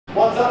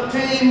What's up,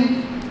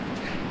 team?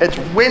 It's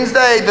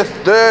Wednesday, the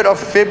 3rd of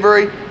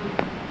February.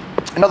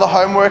 Another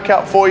home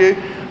workout for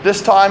you.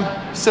 This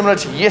time, similar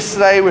to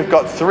yesterday, we've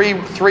got three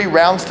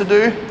rounds to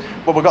do.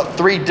 Well, we've got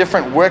 3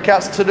 different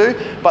workouts to do,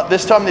 but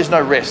this time there's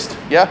no rest,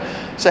 yeah?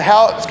 So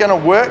how it's gonna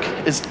work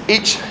is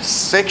each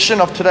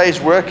section of today's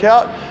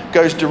workout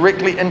goes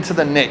directly into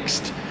the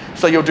next.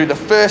 So you'll do the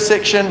first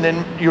section,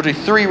 then you'll do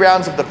 3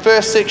 rounds of the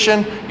first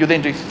section, you'll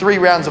then do 3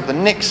 rounds of the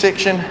next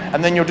section,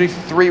 and then you'll do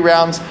 3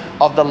 rounds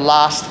of the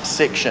last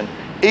section.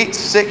 Each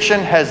section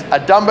has a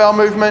dumbbell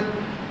movement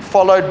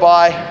followed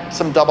by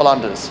some double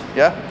unders,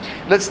 yeah?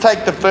 Let's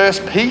take the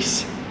first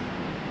piece.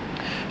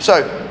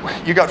 So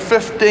you got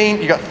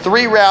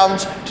 3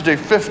 rounds to do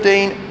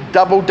 15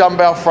 double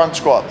dumbbell front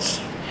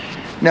squats.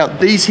 Now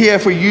these here,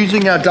 if we're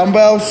using our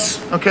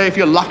dumbbells, okay, if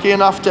you're lucky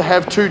enough to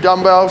have 2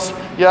 dumbbells,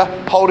 yeah,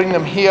 holding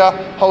them here,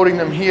 holding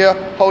them here,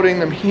 holding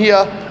them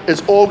here,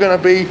 is all gonna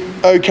be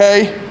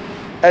okay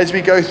as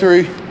we go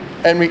through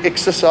and we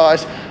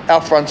exercise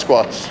our front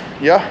squats,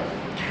 yeah?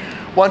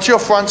 Once your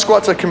front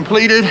squats are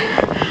completed,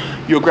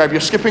 you'll grab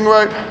your skipping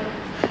rope,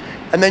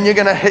 and then you're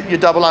gonna hit your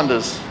double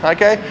unders,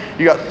 okay?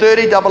 You got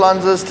 30 double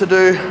unders to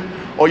do,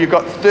 or you've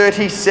got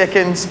 30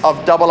 seconds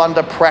of double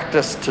under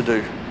practice to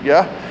do,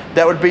 yeah?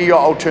 That would be your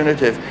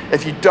alternative.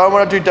 If you don't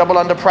wanna do double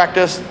under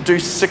practice, do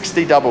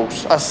 60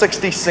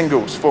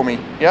 singles for me,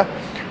 yeah?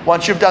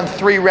 Once you've done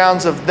 3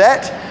 rounds of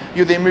that,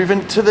 you then move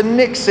into the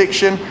next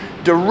section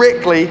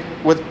directly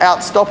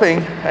without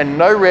stopping and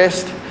no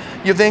rest.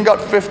 You've then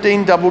got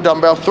 15 double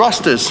dumbbell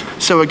thrusters.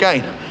 So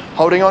again,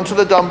 holding onto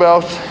the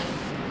dumbbells,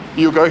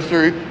 you'll go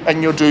through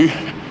and you'll do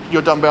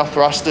your dumbbell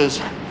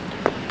thrusters.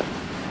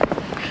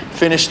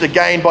 Finish the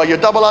gain by your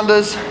double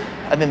unders,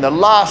 and then the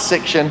last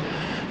section,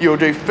 you'll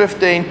do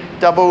 15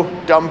 double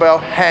dumbbell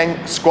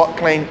hang squat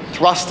clean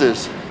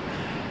thrusters.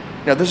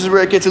 Now this is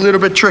where it gets a little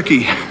bit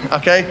tricky,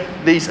 okay?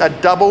 These are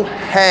double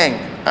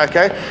hang,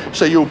 okay?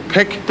 So you'll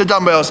pick the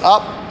dumbbells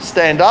up,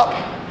 stand up,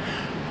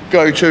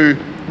 go to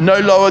no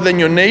lower than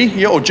your knee,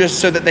 yeah, or just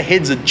so that the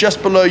heads are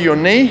just below your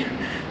knee,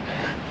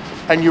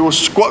 and you will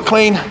squat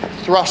clean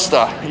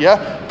thruster,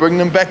 yeah? Bring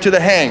them back to the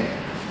hang.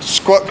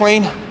 Squat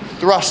clean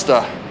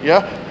thruster,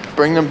 yeah?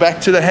 Bring them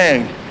back to the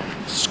hang.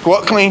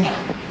 Squat clean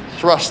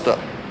thruster,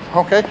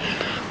 okay?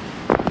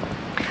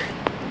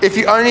 If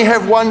you only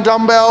have 1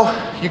 dumbbell,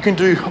 you can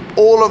do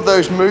all of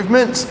those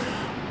movements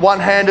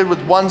one-handed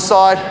with one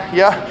side,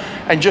 yeah?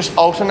 And just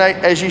alternate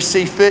as you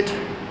see fit.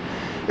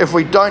 If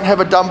we don't have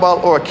a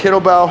dumbbell or a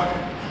kettlebell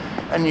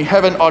and you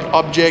have an odd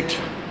object,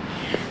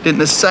 then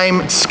the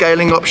same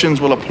scaling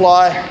options will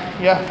apply,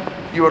 yeah?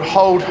 You would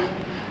hold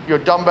your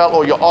dumbbell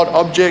or your odd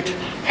object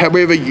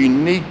however you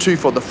need to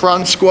for the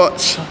front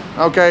squats,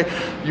 okay?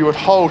 You would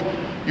hold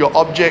your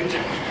object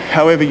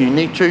however you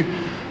need to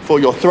for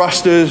your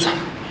thrusters,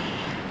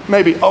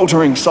 maybe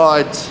altering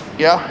sides,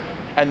 yeah?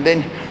 And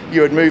then you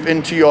would move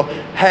into your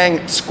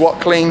hang squat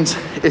cleans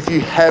if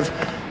you have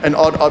an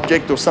odd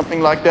object or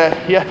something like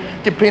that, yeah?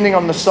 Depending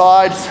on the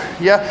sides,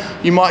 yeah?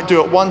 You might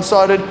do it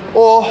one-sided,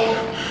 or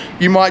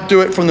you might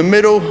do it from the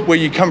middle where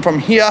you come from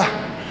here,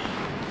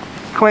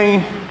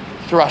 clean,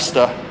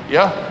 thruster,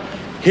 yeah?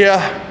 Here,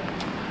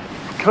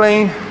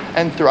 clean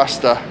and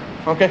thruster,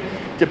 okay?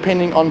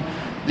 Depending on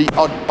the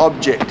odd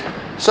object.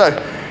 So,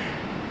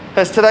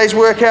 that's today's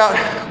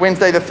workout,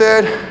 Wednesday the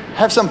 3rd.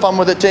 Have some fun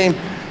with it, team.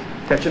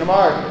 Catch you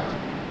tomorrow.